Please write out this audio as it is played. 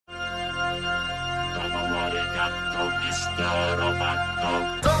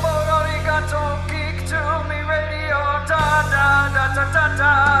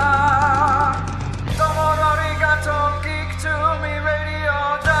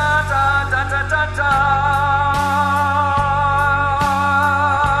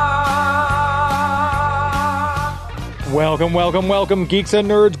Welcome, geeks and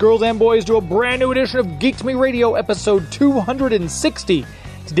nerds, girls and boys, to a brand new edition of Geek to Me Radio, episode 260.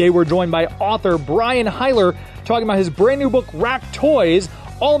 Today we're joined by author Brian Heiler, talking about his brand new book, Racked Toys,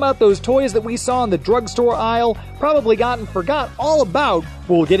 all about those toys that we saw in the drugstore aisle, probably got and forgot all about.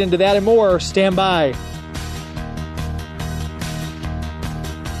 We'll get into that and more. Stand by.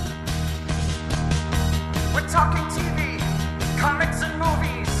 We're talking TV, comics and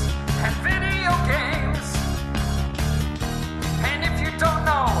movies, and video games. And if you don't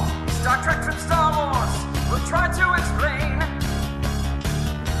know Star Trek from Star Wars, we'll try to explain.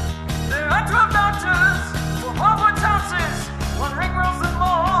 There are 12 doctors for Hogwarts houses, one ring rules them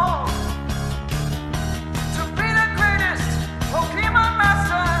all. To be the greatest Pokemon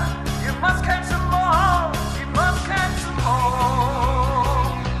master, you must catch them all. You must catch them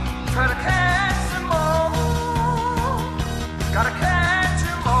all. Try to catch them all. Gotta catch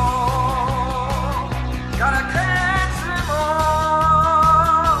them all. Gotta catch them all.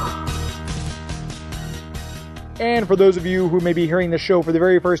 And for those of you who may be hearing the show for the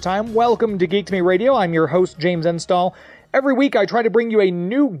very first time, welcome to Geek to Me Radio. I'm your host, James Enstall. Every week I try to bring you a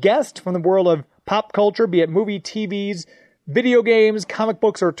new guest from the world of pop culture, be it movie, TVs, video games, comic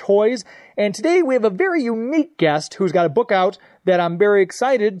books, or toys. And today we have a very unique guest who's got a book out that I'm very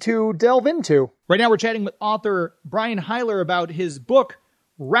excited to delve into. Right now we're chatting with author Brian Heiler about his book,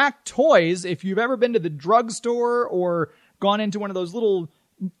 Racked Toys. If you've ever been to the drugstore or gone into one of those little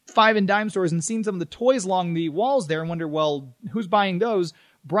 5 and dime stores and seen some of the toys along the walls there and wonder, well, who's buying those?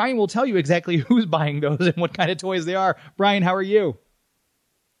 Brian will tell you exactly who's buying those and what kind of toys they are. Brian, how are you?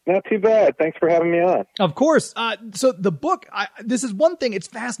 Not too bad. Thanks for having me on. Of course. So the book, this is one thing, it's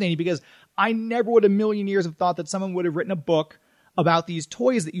fascinating because I never would a million years have thought that someone would have written a book about these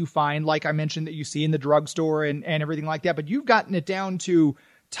toys that you find, like I mentioned, that you see in the drugstore and everything like that. But you've gotten it down to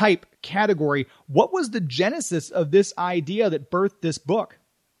type, category. What was the genesis of this idea that birthed this book?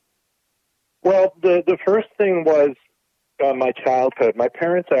 Well, the first thing was my childhood. My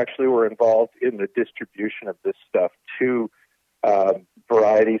parents actually were involved in the distribution of this stuff to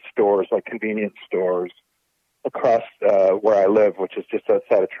variety stores, like convenience stores, across where I live, which is just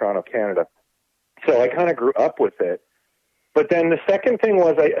outside of Toronto, Canada. So I kind of grew up with it. But then the second thing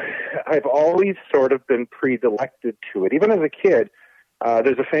was I've always sort of been predilected to it. Even as a kid,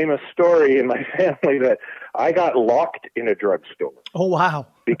 there's a famous story in my family that I got locked in a drugstore. Oh, wow.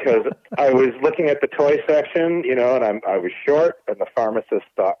 Because I was looking at the toy section, you know, and I was short, and the pharmacist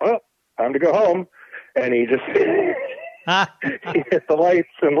thought, well, time to go home. And he just he hit the lights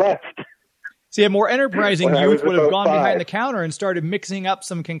and left. See, a more enterprising youth would have gone 5. behind the counter and started mixing up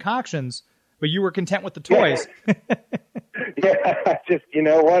some concoctions, but you were content with the toys. Yeah, just, you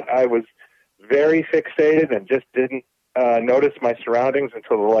know what? I was very fixated and just didn't notice my surroundings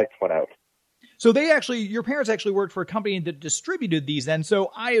until the lights went out. So your parents actually worked for a company that distributed these then.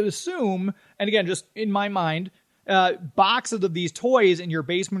 So I assume, and again, just in my mind, boxes of these toys in your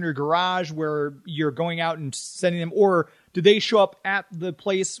basement or garage where you're going out and sending them, or do they show up at the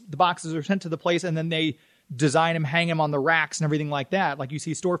place, the boxes are sent to the place, and then they design them, hang them on the racks and everything like that, like you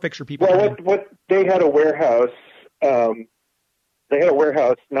see store fixture people? Well, what they had a warehouse. They had a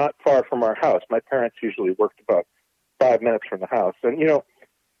warehouse not far from our house. My parents usually worked about 5 minutes from the house, and you know,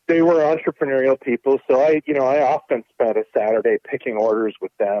 they were entrepreneurial people. So I often spent a Saturday picking orders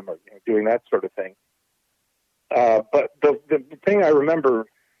with them, or doing that sort of thing. But the thing I remember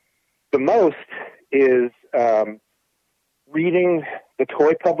the most is reading the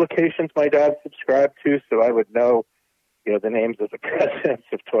toy publications my dad subscribed to, so I would know, the names of the presidents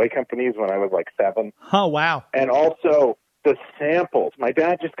of toy companies when I was like 7. Oh, wow. And also the samples. My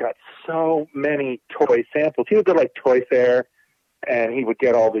dad just got so many toy samples. He would go like Toy Fair, and he would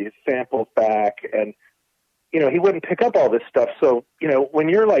get all these samples back, and, he wouldn't pick up all this stuff. So, when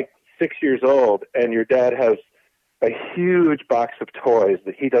you're like 6 years old and your dad has a huge box of toys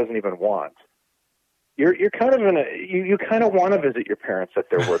that he doesn't even want, you're kind of you kind of want to visit your parents at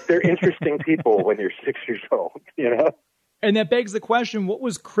their work. They're interesting people when you're 6 years old, And that begs the question, what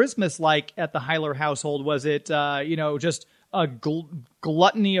was Christmas like at the Heiler household? Was it, just a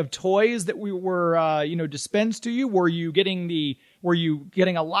gluttony of toys that we were, dispensed to you? Were you getting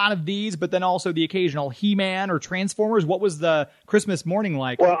a lot of these, but then also the occasional He-Man or Transformers? What was the Christmas morning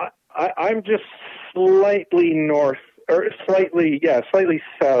like? Well, I'm just slightly north, or slightly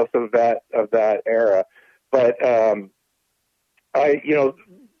south of that era. But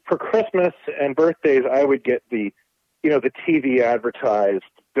for Christmas and birthdays, I would get the TV advertised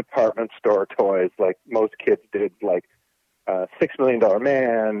department store toys like most kids did, like $6 Million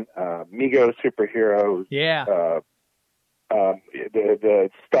Man, Mego superheroes, the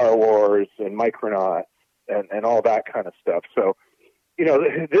Star Wars and Micronauts and all that kind of stuff. So,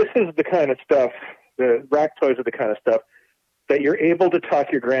 this is the kind of stuff, the rack toys are the kind of stuff that you're able to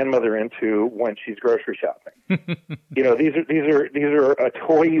talk your grandmother into when she's grocery shopping. These are a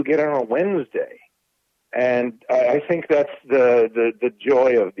toy you get on a Wednesday. And I think that's the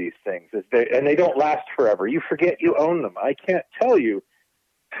joy of these things, is they don't last forever. You forget you own them. I can't tell you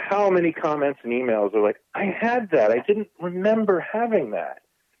how many comments and emails are like, I had that. I didn't remember having that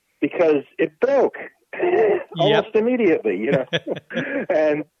because it broke almost immediately,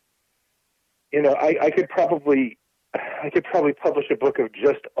 And, I could probably publish a book of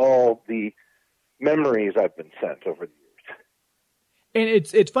just all the memories I've been sent over the years. And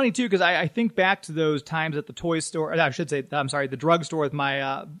it's funny too, because I think back to those times at the toy store. I should say, I'm sorry, the drugstore with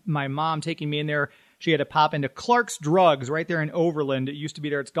my mom taking me in there. She had to pop into Clark's Drugs right there in Overland. It used to be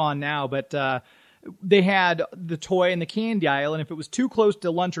there; it's gone now. But they had the toy and the candy aisle, and if it was too close to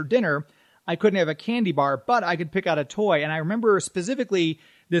lunch or dinner, I couldn't have a candy bar, but I could pick out a toy. And I remember specifically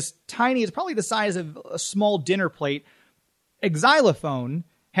this tiny, it's probably the size of a small dinner plate, xylophone,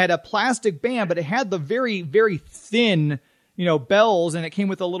 had a plastic band, but it had the very, very thin, bells, and it came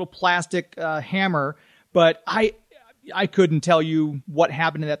with a little plastic hammer. But I couldn't tell you what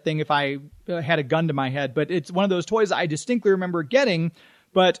happened to that thing if I had a gun to my head. But it's one of those toys I distinctly remember getting,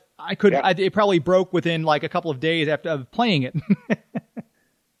 but I couldn't. Yeah. It probably broke within like a couple of days after playing it.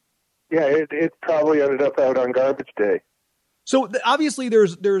 Yeah, it probably ended up out on garbage day. So obviously,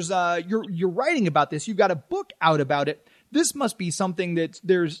 there's you're writing about this. You've got a book out about it. This must be something that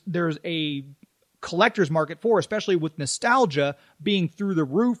there's a collector's market for, especially with nostalgia being through the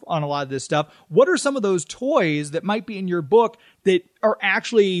roof on a lot of this stuff. What are some of those toys that might be in your book that are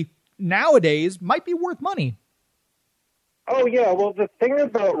actually nowadays might be worth money? Oh yeah, well the thing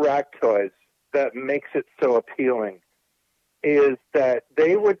about rack toys that makes it so appealing is that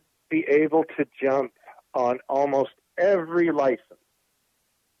they would be able to jump on almost every license,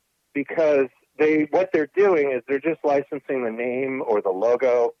 because what they're doing is they're just licensing the name or the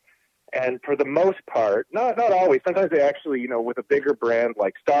logo. And for the most part, not always, sometimes they actually, with a bigger brand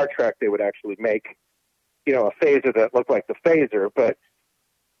like Star Trek, they would actually make, a phaser that looked like the phaser, but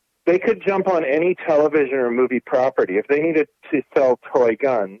they could jump on any television or movie property. If they needed to sell toy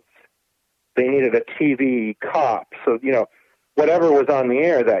guns, they needed a TV cop. So, whatever was on the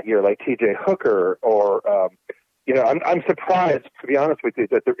air that year, like T.J. Hooker or, I'm surprised, to be honest with you,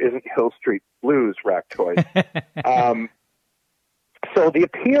 that there isn't Hill Street Blues rack toys. So the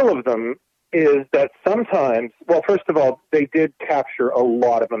appeal of them is that sometimes, well, first of all, they did capture a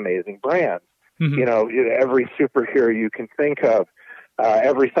lot of amazing brands. Mm-hmm. Every superhero you can think of,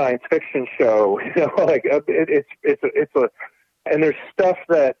 every science fiction show, and there's stuff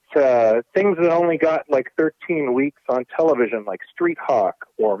that, things that only got like 13 weeks on television, like Street Hawk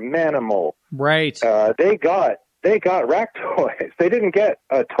or Manimal. Right. They got rack toys. They didn't get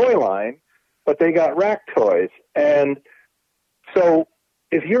a toy line, but they got rack toys. And so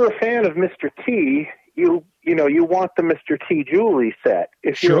if you're a fan of Mr. T, you want the Mr. T Julie set.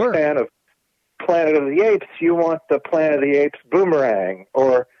 If you're a fan of Planet of the Apes, you want the Planet of the Apes boomerang,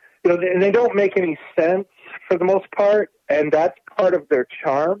 or, and they don't make any sense for the most part. And that's part of their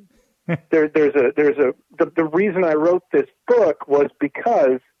charm. The reason I wrote this book was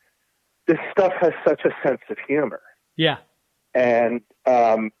because this stuff has such a sense of humor. Yeah. And,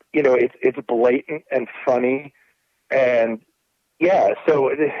 it's blatant and funny. And yeah,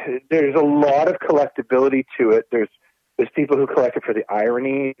 so there's a lot of collectability to it. There's people who collect it for the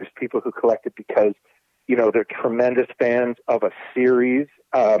irony. There's people who collect it because, they're tremendous fans of a series.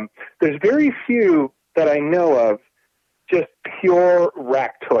 There's very few that I know of just pure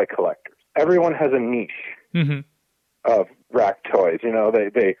rack toy collectors. Everyone has a niche of rack toys. I've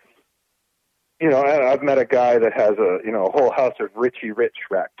met a guy that has a whole house of Richie Rich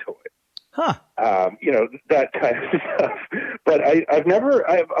rack toys. Huh. That kind of stuff. But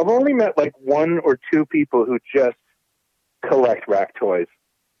I've only met like one or two people who just collect rack toys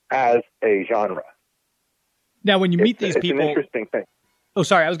as a genre. Now, when you meet these people, it's an interesting thing. Oh,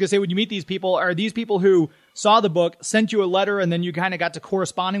 sorry. I was going to say, when you meet these people, are these people who saw the book, sent you a letter, and then you kind of got to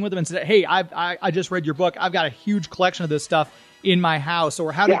corresponding with them and said, hey, I just read your book. I've got a huge collection of this stuff in my house.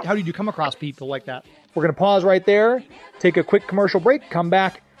 Or how did you come across people like that? We're going to pause right there, take a quick commercial break, come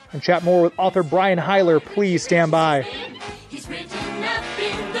back, and chat more with author Brian Heiler. Please stand by. He's written up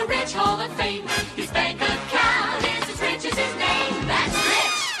in the Rich Hall of Fame. His bank account is as rich as his name.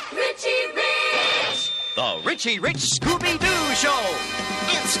 Richie Rich Scooby-Doo Show.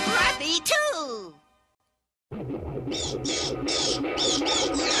 And Scrappy, too.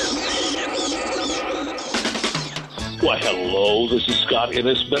 Why, hello, this is Scott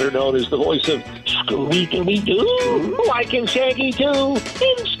Innes, better known as the voice of Scooby-Dooby-Doo, like in Shaggy Doo,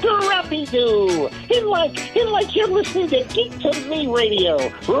 in Scrappy-Doo, in like you're listening to Geek to Me Radio.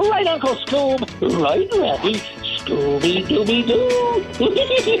 Right, Uncle Scoob? Right, Rappy?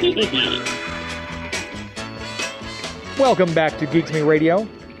 Scooby-Dooby-Doo. Welcome back to Geek to Me Radio.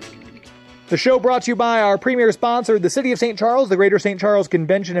 The show brought to you by our premier sponsor, the City of St. Charles, the Greater St. Charles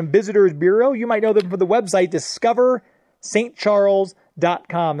Convention and Visitors Bureau. You might know them from the website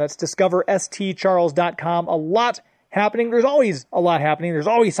discoverstcharles.com. That's discoverstcharles.com. A lot happening. There's always a lot happening. There's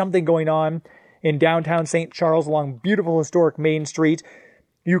always something going on in downtown St. Charles along beautiful historic Main Street.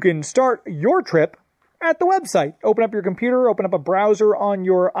 You can start your trip at the website. Open up your computer, open up a browser on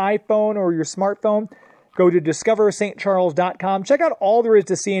your iPhone or your smartphone. Go to discoverstcharles.com. Check out all there is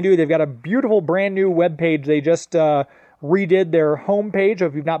to see and do. They've got a beautiful brand new webpage. They just redid their homepage.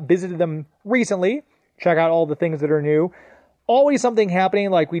 If you've not visited them recently, check out all the things that are new. Always something happening,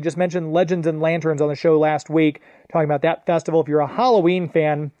 like we just mentioned Legends and Lanterns on the show last week, talking about that festival. If you're a Halloween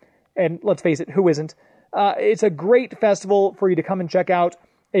fan, and let's face it, who isn't? It's a great festival for you to come and check out.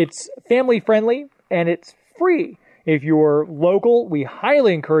 It's family friendly and it's free. If you're local, we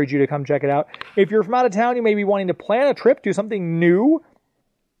highly encourage you to come check it out. If you're from out of town, you may be wanting to plan a trip, do something new.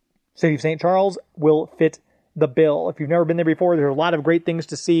 City of St. Charles will fit the bill. If you've never been there before, there are a lot of great things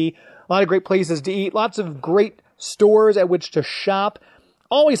to see, a lot of great places to eat, lots of great stores at which to shop.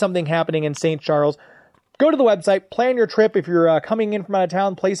 Always something happening in St. Charles. Go to the website, plan your trip. If you're coming in from out of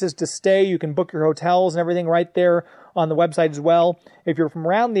town, places to stay, you can book your hotels and everything right there on the website as well. If you're from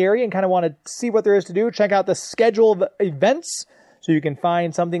around the area and kind of want to see what there is to do, check out the schedule of events so you can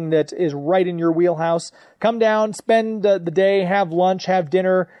find something that is right in your wheelhouse. Come down, spend the day, have lunch, have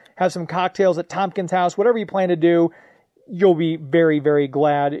dinner, have some cocktails at Tompkins House, whatever you plan to do. You'll be very, very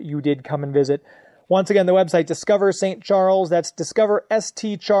glad you did come and visit. Once again, the website, Discover St. Charles. That's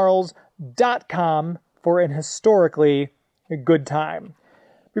discoverstcharles.com for an historically good time.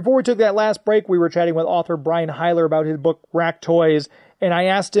 Before we took that last break, we were chatting with author Brian Heiler about his book, Rack Toys, and I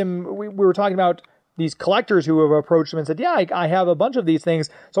asked him, we were talking about these collectors who have approached him and said, yeah, I have a bunch of these things.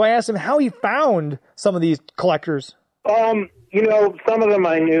 So I asked him how he found some of these collectors. Some of them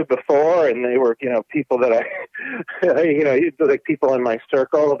I knew before, and they were, people that like people in my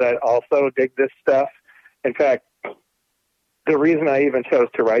circle that also dig this stuff. In fact, the reason I even chose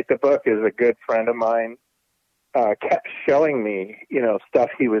to write the book is a good friend of mine kept showing me, stuff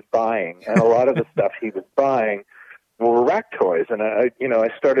he was buying, and a lot of the stuff he was buying were Rack Toys, and I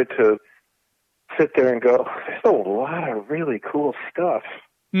started to sit there and go, there's a lot of really cool stuff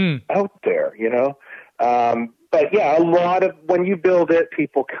out there, But yeah, a lot of when you build it,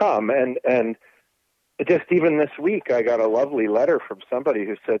 people come, and just even this week, I got a lovely letter from somebody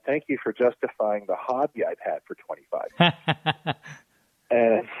who said, "Thank you for justifying the hobby I've had for 25 years."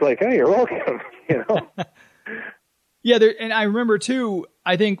 And it's like, "Hey, you're welcome," Yeah, and I remember, too,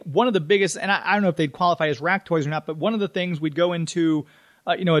 I think one of the biggest, and I don't know if they'd qualify as Rack Toys or not, but one of the things we'd go into,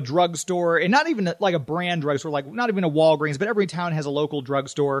 a drugstore, and not even like a brand drugstore, like not even a Walgreens, but every town has a local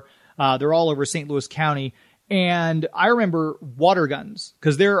drugstore. They're all over St. Louis County. And I remember water guns,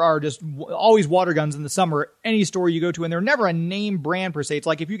 because there are just always water guns in the summer, any store you go to, and they're never a name brand per se. It's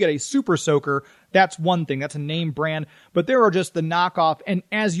like if you get a Super Soaker, that's one thing, that's a name brand, but there are just the knockoff. And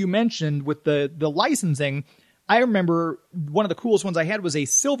as you mentioned with the licensing, I remember one of the coolest ones I had was a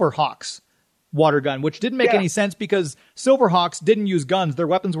Silverhawks water gun, which didn't make any sense because Silverhawks didn't use guns. Their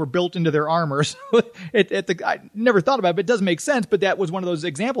weapons were built into their armor. So I never thought about it, but it does make sense. But that was one of those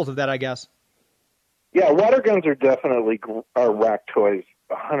examples of that, I guess. Yeah, water guns are definitely Rack Toys,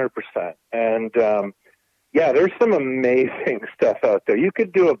 100%. And, there's some amazing stuff out there. You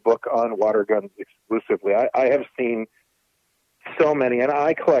could do a book on water guns exclusively. I have seen so many, and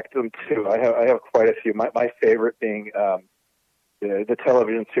I collect them too. I have quite a few. My favorite being the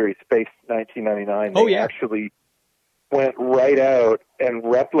television series Space 1999. They actually went right out and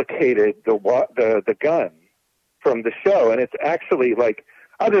replicated the gun from the show, and it's actually like,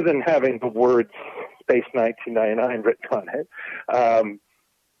 other than having the words Space 1999 written on it,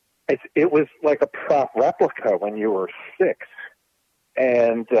 it was like a prop replica when you were 6.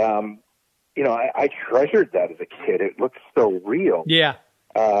 And, I treasured that as a kid. It looked so real. Yeah.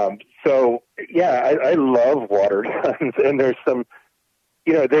 I love water guns. And there's some,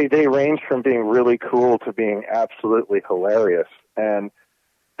 they range from being really cool to being absolutely hilarious. And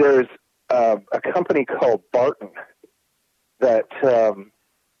there's a company called Barton that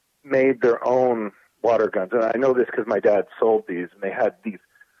made their own water guns. And I know this because my dad sold these, and they had these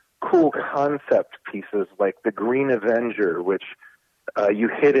cool concept pieces like the Green Avenger, which you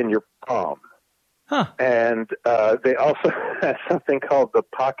hid in your palm. Huh. And they also had something called the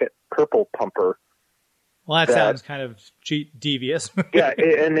Pocket Purple Pumper. Well, that sounds kind of devious. Yeah,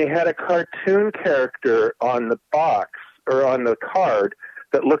 and they had a cartoon character on the box, or on the card,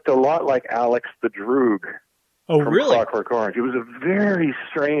 that looked a lot like Alex the Droog Oh, from really? Clockwork Orange. It was a very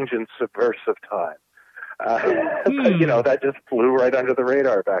strange and subversive time. But, you know, that just flew right under the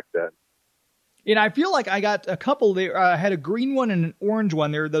radar back then. And I feel like I got a couple there. I had a green one and an orange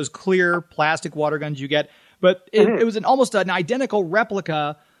one. They're those clear plastic water guns you get. But it was almost an identical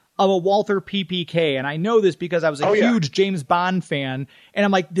replica of a Walther PPK. And I know this because I was a huge James Bond fan. And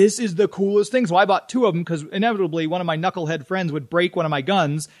I'm like, this is the coolest thing. So I bought two of them because inevitably one of my knucklehead friends would break one of my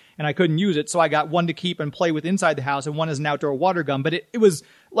guns and I couldn't use it. So I got one to keep and play with inside the house and one as an outdoor water gun. But it was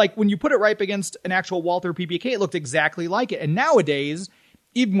like when you put it right up against an actual Walther PPK, it looked exactly like it. And nowadays,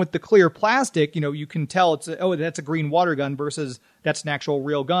 even with the clear plastic, you know, you can tell that's a green water gun versus that's an actual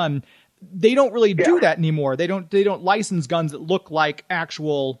real gun. They don't really do that anymore. They don't license guns that look like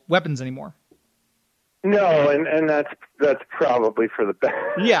actual weapons anymore. No, and that's probably for the best.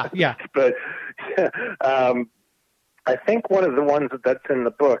 Yeah. But I think one of the ones that's in the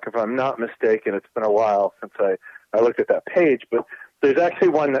book, if I'm not mistaken, it's been a while since I looked at that page, but there's actually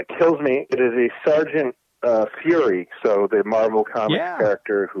one that kills me. It is a Sergeant Fury, so the Marvel Comics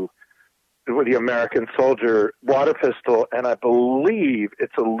character who, with the American soldier water pistol, and I believe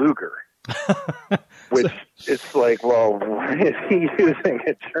it's a Luger. Which it's like, well, why is he using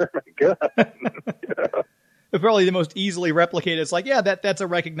a German gun? You know? Probably the most easily replicated. It's like, that's a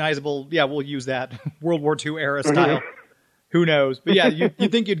recognizable. Yeah, we'll use that World War II era style. Who knows? But yeah, you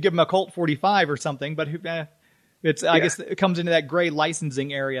think you'd give him a Colt 45 or something, but I guess it comes into that gray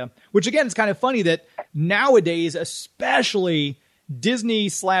licensing area. Which again, it's kind of funny that nowadays, especially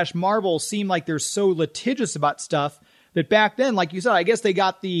Disney/Marvel, seem like they're so litigious about stuff. That back then, like you said, I guess they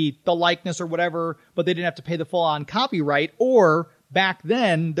got the likeness or whatever, but they didn't have to pay the full-on copyright. Or back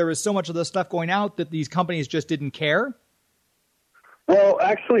then, there was so much of this stuff going out that these companies just didn't care. Well,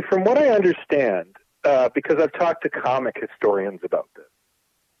 actually, from what I understand, because I've talked to comic historians about this,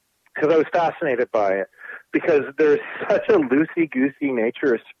 because I was fascinated by it, because there's such a loosey-goosey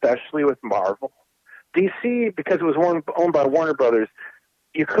nature, especially with Marvel. DC, because it was owned by Warner Brothers,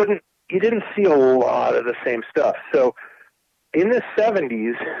 you didn't see a lot of the same stuff. So in the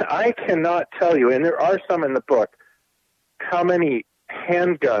 70s, I cannot tell you, and there are some in the book, how many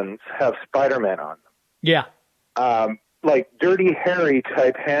handguns have Spider-Man on them. Yeah. Like Dirty Harry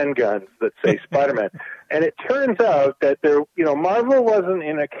type handguns that say Spider-Man. And it turns out that Marvel wasn't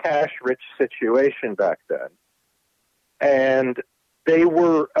in a cash-rich situation back then. And they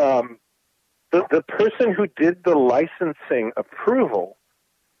were, the person who did the licensing approval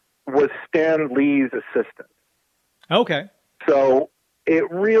was Stan Lee's assistant. Okay. So it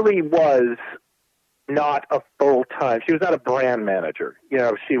really was not a full-time. She was not a brand manager. You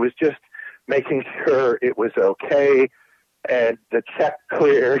know, she was just making sure it was okay and the check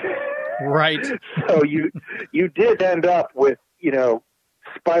cleared. Right. So you did end up with,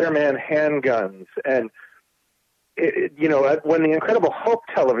 Spider-Man handguns. And, when the Incredible Hulk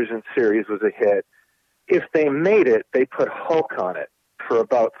television series was a hit, if they made it, they put Hulk on it for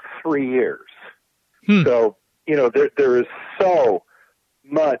about 3 years. So, there is so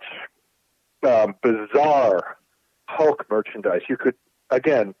much bizarre Hulk merchandise. You could,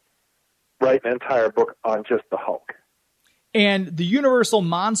 again, write an entire book on just the Hulk. And the Universal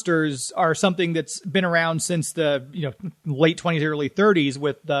monsters are something that's been around since the late 20s, early 30s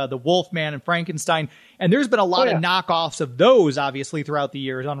with the Wolfman and Frankenstein. And there's been a lot of knockoffs of those, obviously, throughout the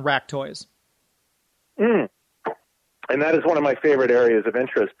years on Rack Toys. And that is one of my favorite areas of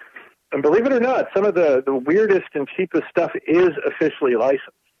interest. And believe it or not, some of the weirdest and cheapest stuff is officially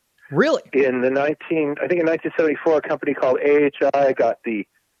licensed. Really? In 1974, a company called AHI got the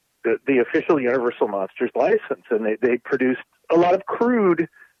official Universal Monsters license, and they produced a lot of crude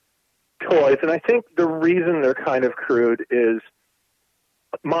toys. And I think the reason they're kind of crude is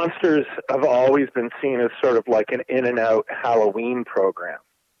monsters have always been seen as sort of like an in-and-out Halloween program.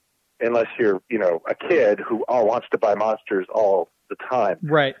 Unless you're, a kid who wants to buy monsters all the time.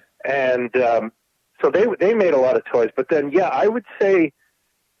 Right. And so they made a lot of toys. But then, I would say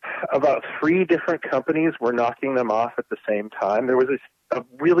about 3 different companies were knocking them off at the same time. There was a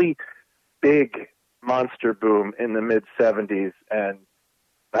really big monster boom in the mid-'70s, and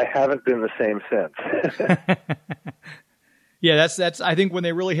I haven't been the same since. Yeah, that's I think when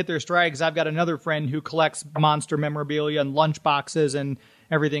they really hit their stride, because I've got another friend who collects monster memorabilia and lunch boxes and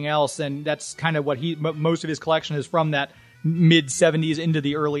everything else. And that's kind of what most of his collection is from that mid-'70s into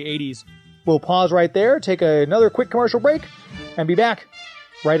the early '80s. We'll pause right there, take another quick commercial break, and be back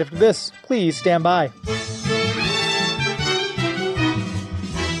right after this. Please stand by.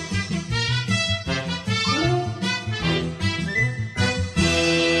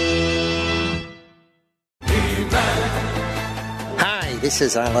 Hi, this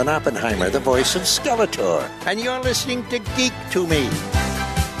is Alan Oppenheimer, the voice of Skeletor, and you're listening to Geek to Me.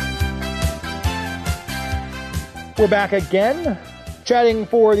 We're back again, chatting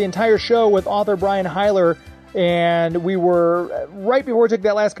for the entire show with author Brian Heiler, and we were, right before we took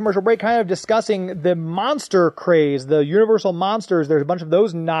that last commercial break, kind of discussing the monster craze, the Universal monsters. There's a bunch of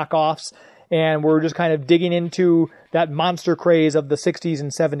those knockoffs, and we're just kind of digging into that monster craze of the 60s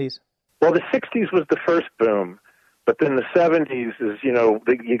and 70s. Well, the 60s was the first boom, but then the 70s is,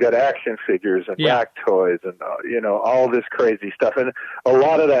 you got action figures and rack toys and, all this crazy stuff. And a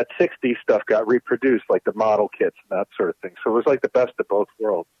lot of that 60s stuff got reproduced, like the model kits and that sort of thing. So it was like the best of both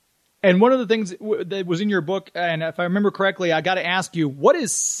worlds. And one of the things that was in your book, and if I remember correctly, I got to ask you, what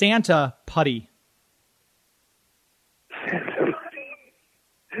is Santa putty? Santa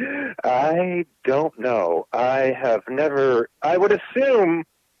putty? I don't know. I would assume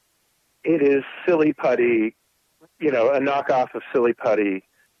it is silly putty, a knockoff of silly putty,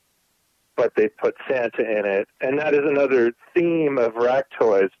 but they put Santa in it. And that is another theme of rack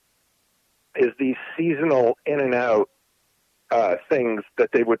toys, is these seasonal in and out things that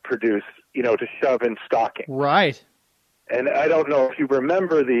they would produce, to shove in stocking. Right. And I don't know if you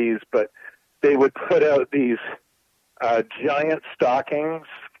remember these, but they would put out these giant stockings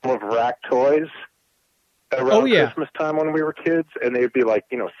full of rack toys around Christmas time when we were kids, and they'd be like,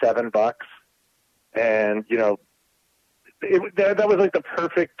 $7. And, that was like the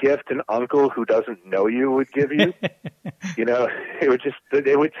perfect gift an uncle who doesn't know you would give you.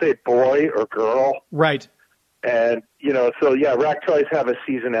 It would say boy or girl. Right. And, rack toys have a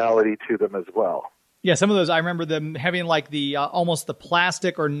seasonality to them as well. Yeah, some of those, I remember them having like the almost the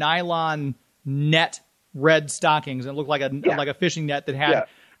plastic or nylon net red stockings. It looked like a fishing net that had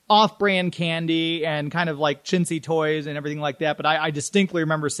off-brand candy and kind of like chintzy toys and everything like that. But I distinctly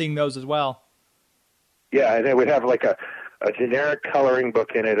remember seeing those as well. Yeah, and they would have like a generic coloring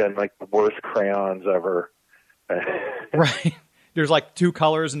book in it and like the worst crayons ever. Right. There's like two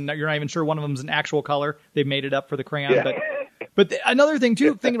colors and you're not even sure one of them's an actual color. They made it up for the crayon. Yeah. But another thing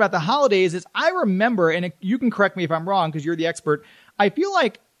too, thinking about the holidays is I remember, and you can correct me if I'm wrong because you're the expert, I feel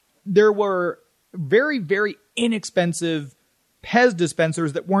like there were very, very inexpensive Pez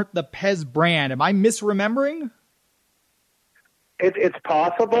dispensers that weren't the Pez brand. Am I misremembering? It's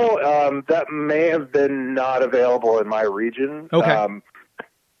possible. That may have been not available in my region. Okay.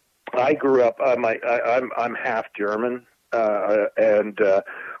 I grew up, I'm half German, and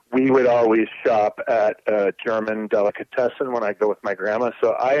we would always shop at German delicatessen when I go with my grandma.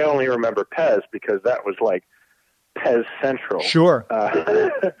 So I only remember Pez because that was like Pez Central. Sure.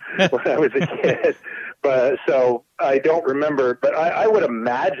 When I was a kid. But so I don't remember, but I would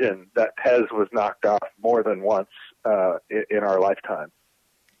imagine that Pez was knocked off more than once in our lifetime.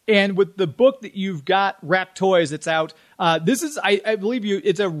 And with the book that you've got, Rack Toys, that's out, this is, I believe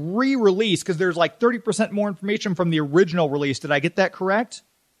it's a re-release because there's like 30% more information from the original release. Did I get that correct?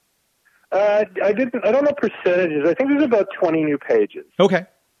 I don't know percentages. I think there's about 20 new pages. Okay.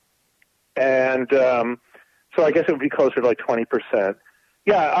 And so I guess it would be closer to like 20%.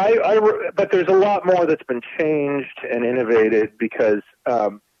 Yeah, but there's a lot more that's been changed and innovated because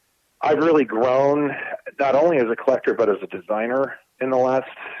I've really grown not only as a collector but as a designer in the last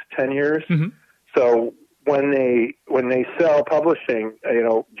 10 years. Mm-hmm. So when they sell publishing,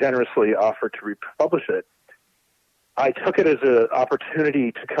 generously offer to republish it, I took it as an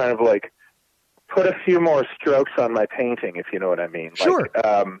opportunity to kind of like put a few more strokes on my painting, if you know what I mean. Sure.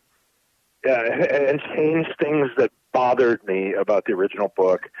 And change things that bothered me about the original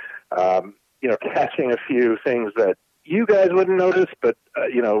book. Catching a few things that you guys wouldn't notice, but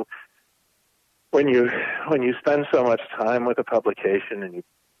when you spend so much time with a publication and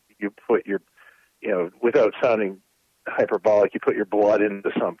you put your, without sounding hyperbolic, you put your blood into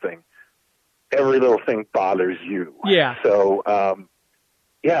something, every little thing bothers you. Yeah. So,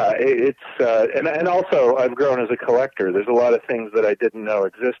 it's and also I've grown as a collector. There's a lot of things that I didn't know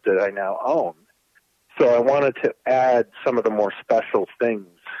existed I now own. So I wanted to add some of the more special things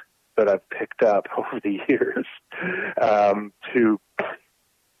that I've picked up over the years to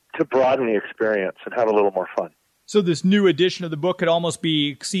broaden the experience and have a little more fun. So this new edition of the book could almost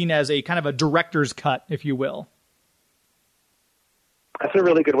be seen as a kind of a director's cut, if you will. That's a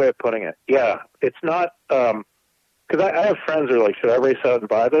really good way of putting it. Yeah, it's not because I have friends who are like, should I race out and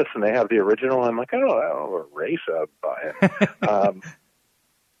buy this? And they have the original. I'm like, I don't race out and buy it.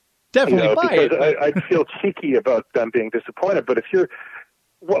 Definitely buy because it. I'd feel cheeky about them being disappointed. But if you're,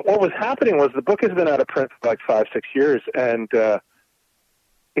 what was happening was the book has been out of print for like 5-6 years, and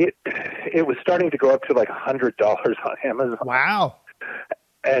it was starting to go up to like $100 on Amazon. Wow.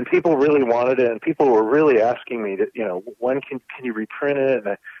 And people really wanted it, and people were really asking me that, when can you reprint it?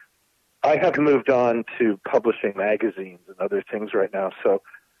 And I have moved on to publishing magazines and other things right now, so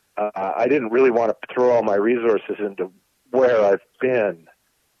I didn't really want to throw all my resources into where I've been.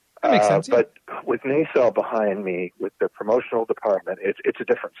 That makes sense. But with Nacelle behind me, with their promotional department, it's a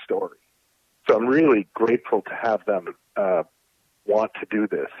different story. So I'm really grateful to have them want to do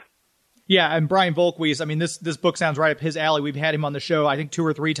this. Yeah, and Brian Volkwies, I mean, this book sounds right up his alley. We've had him on the show, I think 2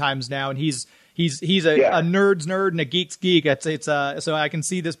 or 3 times now, and he's a nerd's nerd and a geek's geek. So I can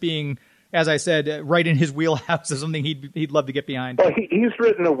see this being, as I said, right in his wheelhouse, is something he'd love to get behind. Well, he's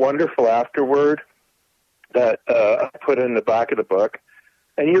written a wonderful afterword that I put in the back of the book.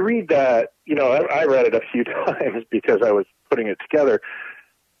 And you read that, I read it a few times because I was putting it together.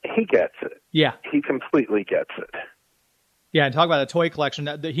 He gets it. Yeah. He completely gets it. Yeah, and talk about a toy collection.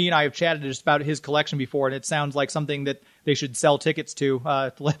 He and I have chatted just about his collection before, and it sounds like something that they should sell tickets to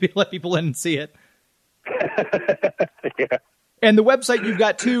let people in and see it. Yeah. And the website you've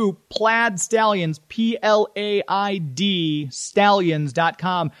got too, Plaid Stallions, PLAID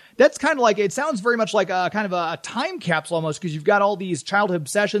Stallions.com. That's kind of like, it sounds very much like a kind of a time capsule almost, because you've got all these childhood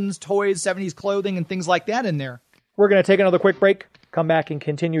obsessions, toys, 70s clothing, and things like that in there. We're going to take another quick break, come back and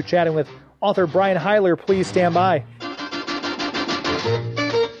continue chatting with author Brian Heiler. Please stand by.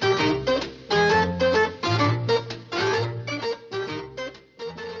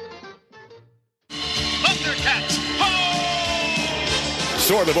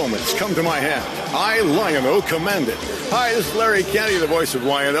 Sword of Omens, come to my hand. I, Lion-O, command it. Hi, this is Larry Kennedy, the voice of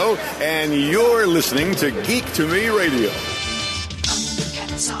Lion-O, and you're listening to Geek to Me Radio.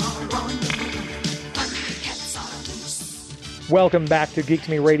 Welcome back to Geek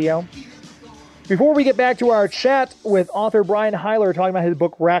to Me Radio. Before we get back to our chat with author Brian Heiler talking about his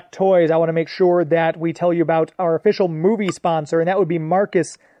book Rack Toys, I want to make sure that we tell you about our official movie sponsor, and that would be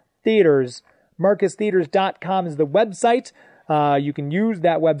Marcus Theaters. MarcusTheaters.com is the website. You can use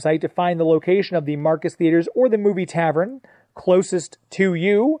that website to find the location of the Marcus Theaters or the movie tavern closest to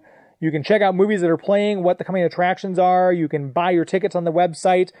you. You can check out movies that are playing, what the coming attractions are. You can buy your tickets on the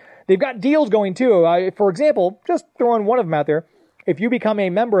website. They've got deals going too. For example, just throwing one of them out there, if you become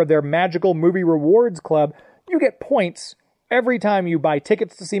a member of their Magical Movie Rewards Club, you get points every time you buy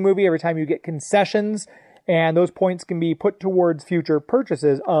tickets to see a movie, every time you get concessions, and those points can be put towards future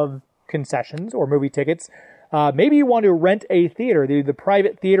purchases of concessions or movie tickets. Maybe you want to rent a theater, the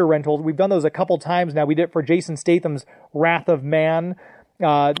private theater rentals. We've done those a couple times now. We did it for Jason Statham's Wrath of Man. We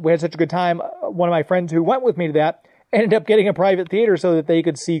had such a good time. One of my friends who went with me to that ended up getting a private theater so that they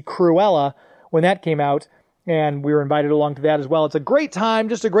could see Cruella when that came out, and we were invited along to that as well. It's a great time,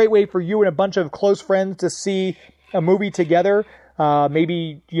 just a great way for you and a bunch of close friends to see a movie together.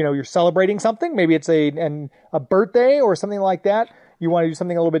 Maybe, you're celebrating something. Maybe it's a birthday or something like that. You want to do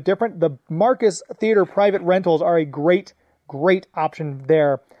something a little bit different. The Marcus Theater private rentals are a great, great option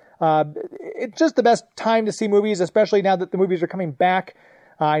there. It's just the best time to see movies, especially now that the movies are coming back.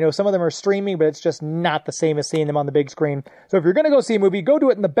 I know some of them are streaming, but it's just not the same as seeing them on the big screen. So if you're going to go see a movie, go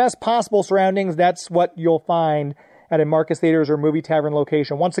do it in the best possible surroundings. That's what you'll find at a Marcus Theaters or Movie Tavern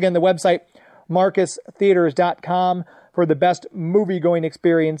location. Once again, the website, MarcusTheaters.com, for the best movie-going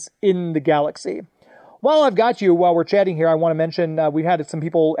experience in the galaxy. While I've got you, while we're chatting here, I want to mention we've had some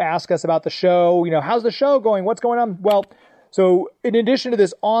people ask us about the show. How's the show going? What's going on? Well, so in addition to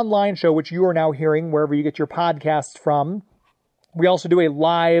this online show, which you are now hearing wherever you get your podcasts from, we also do a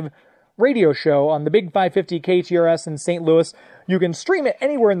live radio show on the Big 550 KTRS in St. Louis. You can stream it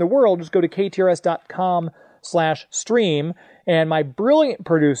anywhere in the world. Just go to ktrs.com/stream. And my brilliant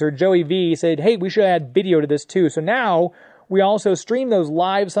producer, Joey V, said, hey, we should add video to this too. So now we also stream those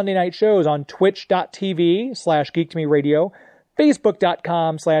live Sunday night shows on twitch.tv/geek2me-radio,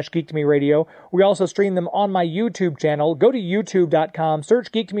 facebook.com/geek2me-radio. We also stream them on my YouTube channel. Go to youtube.com,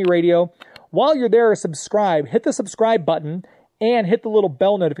 search Geek2Me-radio. While you're there, subscribe. Hit the subscribe button and hit the little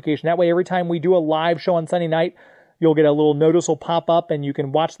bell notification. That way, every time we do a live show on Sunday night, you'll get a little notice will pop up and you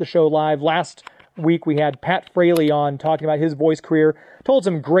can watch the show live. Last week, we had Pat Fraley on talking about his voice career. Told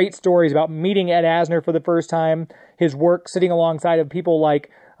some great stories about meeting Ed Asner for the first time, his work sitting alongside of people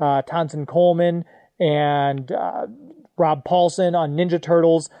like Tonson Coleman and Rob Paulson on Ninja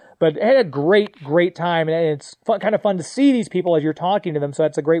Turtles. But I had a great time, and it's kind of fun to see these people as you're talking to them, so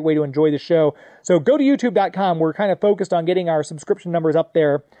that's a great way to enjoy the show. So go to youtube.com. We're kind of focused on getting our subscription numbers up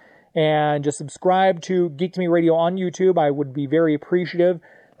there, and just subscribe to Geek to Me Radio on YouTube. I would be very appreciative.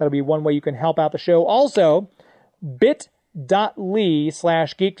 That'll be one way you can help out the show. Also,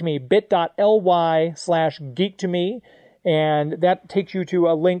 bit.ly/geek-to-me, bit.ly/geek-to-me, and that takes you to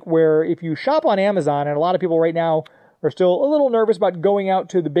a link where if you shop on Amazon, and a lot of people right now are still a little nervous about going out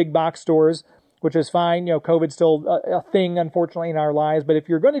to the big box stores, which is fine. You know, COVID's still a thing, unfortunately, in our lives. But if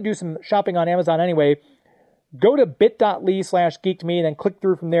you're going to do some shopping on Amazon anyway, go to bit.ly/geek-to-me and then click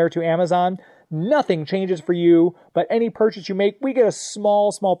through from there to Amazon. Nothing changes for you, but any purchase you make, we get a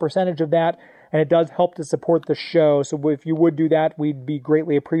small percentage of that, and it does help to support the show. So if you would do that, we'd be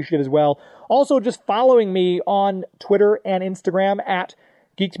greatly appreciative as well. Also, just following me on Twitter and Instagram at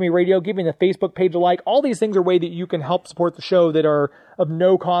Geek to Me Radio, giving the Facebook page a like. All these things are ways that you can help support the show that are of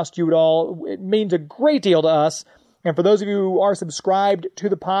no cost to you at all. It means a great deal to us. And for those of you who are subscribed to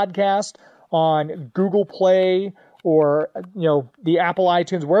the podcast on Google Play or, you know, the Apple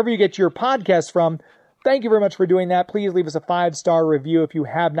iTunes, wherever you get your podcasts from, thank you very much for doing that. Please leave us a 5-star review if you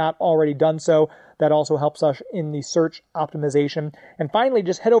have not already done so. That also helps us in the search optimization. And finally,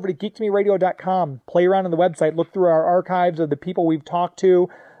 just head over to geektomeradio.com. Play around on the website. Look through our archives of the people we've talked to.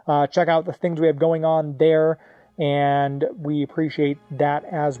 Check out the things we have going on there. And we appreciate that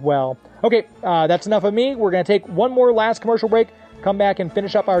as well. Okay, that's enough of me. We're going to take one more last commercial break. Come back and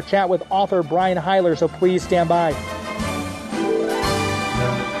finish up our chat with author Brian Heiler. So please stand by.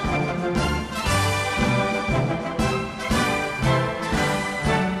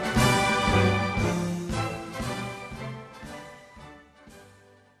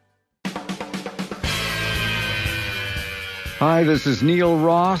 Hi, this is Neil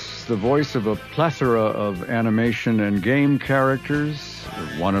Ross, the voice of a plethora of animation and game characters.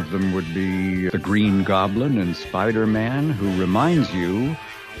 One of them would be the Green Goblin and Spider-Man, who reminds you...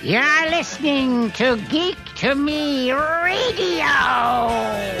 You're listening to Geek to Me Radio.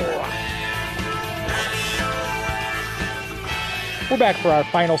 We're back for our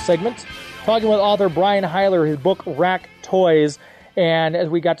final segment, talking with author Brian Heiler, his book Rack Toys. And as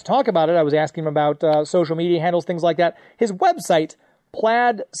we got to talk about it, I was asking him about social media handles, things like that. His website,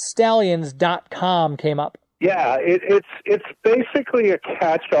 playdstallions.com, came up. Yeah, it's basically a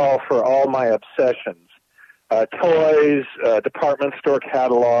catch-all for all my obsessions. Toys, department store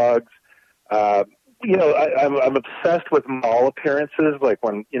catalogs. You know, I'm obsessed with mall appearances, like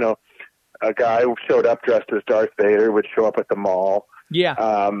when, you know, a guy who showed up dressed as Darth Vader would show up at the mall.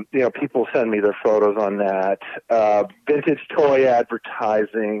 Yeah. You know, people send me their photos on that. Vintage toy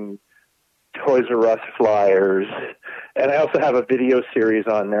advertising, Toys R Us flyers. And I also have a video series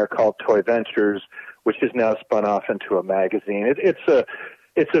on there called Toy Ventures, which is now spun off into a magazine. It's a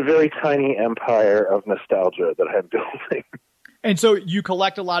very tiny empire of nostalgia that I'm building. And so you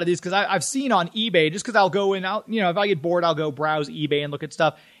collect a lot of these, because I've seen on eBay, just because I'll go in, you know, if I get bored, I'll go browse eBay and look at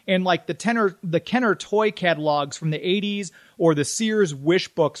stuff. And like the Kenner toy catalogs from the 80s or the Sears Wish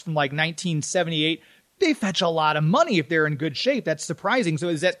books from like 1978, they fetch a lot of money if they're in good shape. That's surprising. So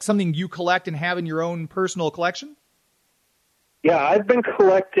is that something you collect and have in your own personal collection? Yeah, I've been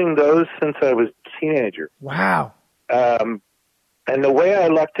collecting those since I was a teenager. Wow. And the way I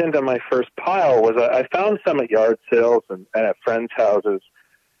lucked into my first pile was I found some at yard sales and at friends' houses.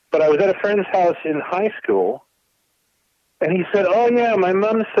 But I was at a friend's house in high school, and he said, "Oh, yeah, my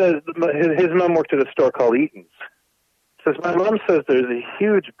mom says," his mom worked at a store called Eaton's. Says, "My mom says there's a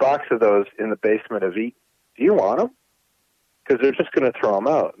huge box of those in the basement of Eaton. Do you want them? Because they're just going to throw them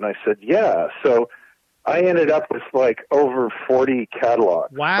out." And I said, "Yeah." So I ended up with like over 40 catalogs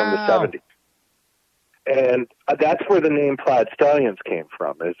from the 70s. And that's where the name Plaid Stallions came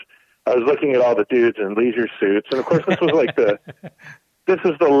from. Is I was looking at all the dudes in leisure suits, and of course this was like the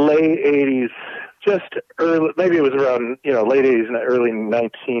late 80s, just early, maybe it was around, you know, late 80s and early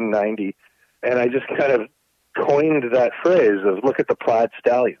 1990, and I just kind of coined that phrase of "look at the Plaid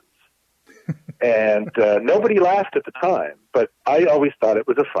Stallions." And nobody laughed at the time, but I always thought it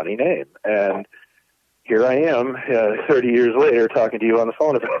was a funny name. And here I am, 30 years later, talking to you on the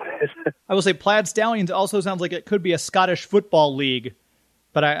phone about it. I will say Plaid Stallions also sounds like it could be a Scottish football league,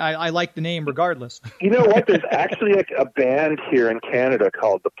 but I like the name regardless. You know what? There's actually a band here in Canada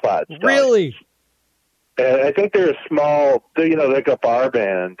called the Plaid Stallions. Really? And I think they're a small, you know, like a bar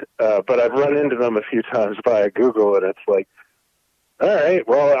band, but I've run into them a few times via Google, and it's like, all right,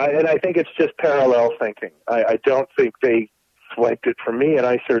 well, I think it's just parallel thinking. I don't think they swiped it from me, and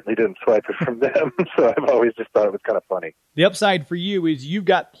I certainly didn't swipe it from them, so I've always just thought it was kind of funny. The upside for you is you've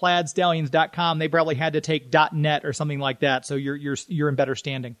got playdstallions.com. They probably had to take .net or something like that, so you're in better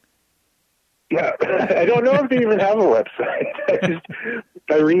standing. Yeah, I don't know if they even have a website.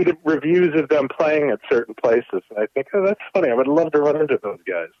 I read reviews of them playing at certain places, and I think, oh, that's funny. I would love to run into those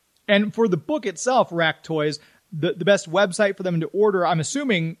guys. And for the book itself, Rack Toys, the best website for them to order, I'm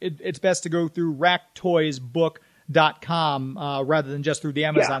assuming it's best to go through racktoysbook.com rather than just through the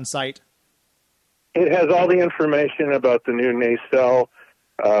Amazon site. It has all the information about the new Nacelle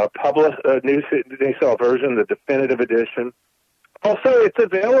new Nacelle version, the definitive edition. Also, it's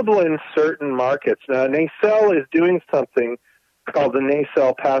available in certain markets. Now, Nacelle is doing something called the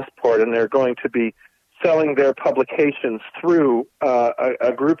Nacelle Passport, and they're going to be selling their publications through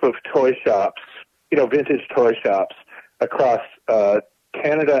a group of toy shops, vintage toy shops across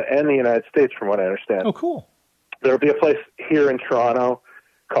Canada and the United States, from what I understand. Oh, cool. There'll be a place here in Toronto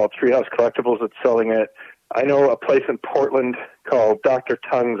called Treehouse Collectibles that's selling it. I know a place in Portland called Dr.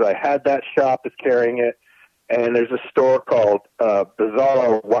 Tongue's I Had That Shop is carrying it. And there's a store called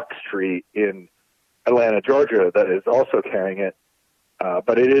Bizarro Wuck Street in Atlanta, Georgia, that is also carrying it.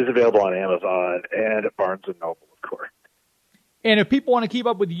 But it is available on Amazon and at Barnes & Noble, of course. And if people want to keep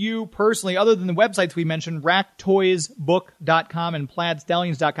up with you personally, other than the websites we mentioned, racktoysbook.com and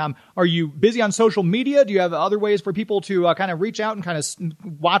pladsstallions.com, are you busy on social media? Do you have other ways for people to kind of reach out and kind of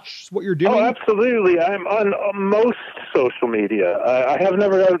watch what you're doing? Oh, absolutely. I'm on most social media. I have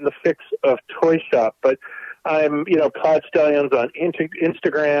never gotten the fix of Toy Shop, but I'm, Plaid Stallions on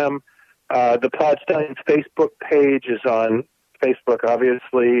Instagram. The Plaid Stallions Facebook page is on Facebook,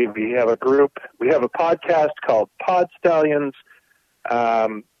 obviously. We have a group. We have a podcast called Pod Stallions.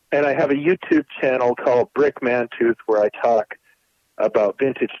 And I have a YouTube channel called Brick Mantooth where I talk about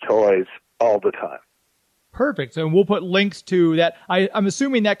vintage toys all the time. Perfect. So we'll put links to that. I'm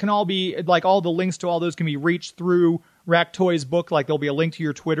assuming that can all be, like, all the links to all those can be reached through Rack Toys Book. Like, there'll be a link to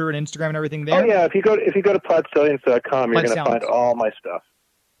your Twitter and Instagram and everything there. Oh, yeah. If you go to pladstallions.com, you're going to find all my stuff.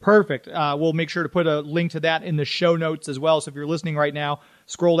 Perfect. We'll make sure to put a link to that in the show notes as well. So if you're listening right now,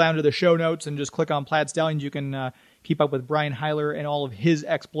 scroll down to the show notes and just click on Plaid Stallions. You can keep up with Brian Heiler and all of his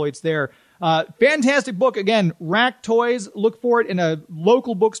exploits there. Fantastic book. Again, Rack Toys. Look for it in a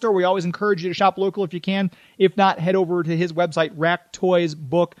local bookstore. We always encourage you to shop local if you can. If not, head over to his website,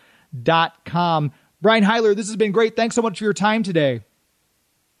 racktoysbook.com. Brian Heiler, this has been great. Thanks so much for your time today.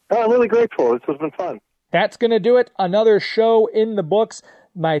 Oh, I'm really grateful. This has been fun. That's going to do it. Another show in the books.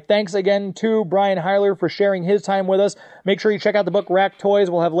 My thanks again to Brian Heiler for sharing his time with us. Make sure you check out the book Rack Toys.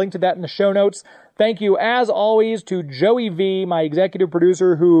 We'll have a link to that in the show notes. Thank you, as always, to Joey V, my executive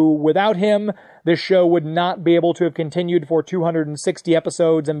producer, who, without him, this show would not be able to have continued for 260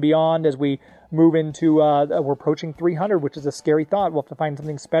 episodes and beyond as we move into, we're approaching 300, which is a scary thought. We'll have to find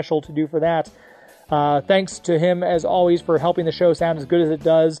something special to do for that. Thanks to him, as always, for helping the show sound as good as it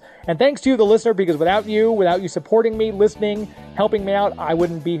does. And thanks to you, the listener, because without you supporting me, listening, helping me out, I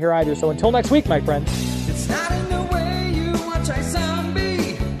wouldn't be here either. So until next week, my friends. It's not in the way you watch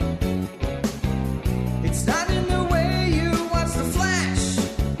iZombie. It's not in the way you watch The Flash.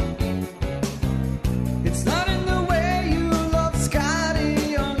 It's not in the way you love Scotty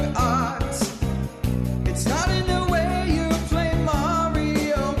Young Art. It's not in the way you play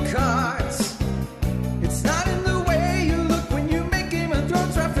Mario Kart. It's not in the way you look when you make Game of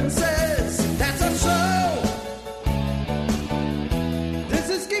Thrones references. That's our show. This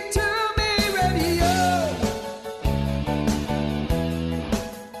is Geek to Me Radio.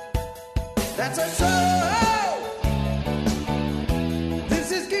 That's our show.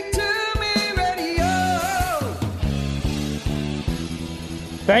 This is Geek to Me Radio.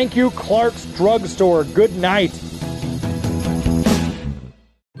 Thank you, Clark's Drugstore. Good night.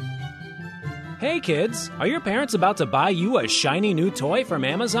 Hey kids, are your parents about to buy you a shiny new toy from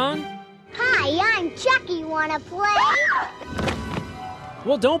Amazon? Hi, I'm Chucky. Wanna play?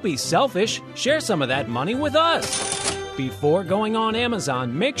 Well, don't be selfish. Share some of that money with us. Before going on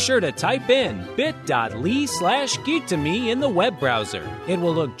Amazon, make sure to type in bit.ly/geek2me in the web browser. It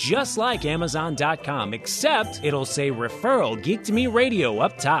will look just like Amazon.com, except it'll say referral Geek to Me Radio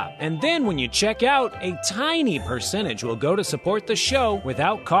up top. And then when you check out, a tiny percentage will go to support the show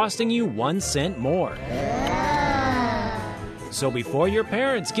without costing you 1 cent more. So before your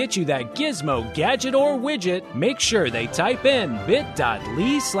parents get you that gizmo, gadget, or widget, make sure they type in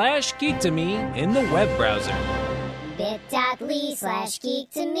bit.ly/geek2me in the web browser.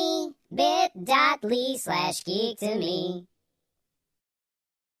 bit.ly/geek2me. bit.ly/geek2me.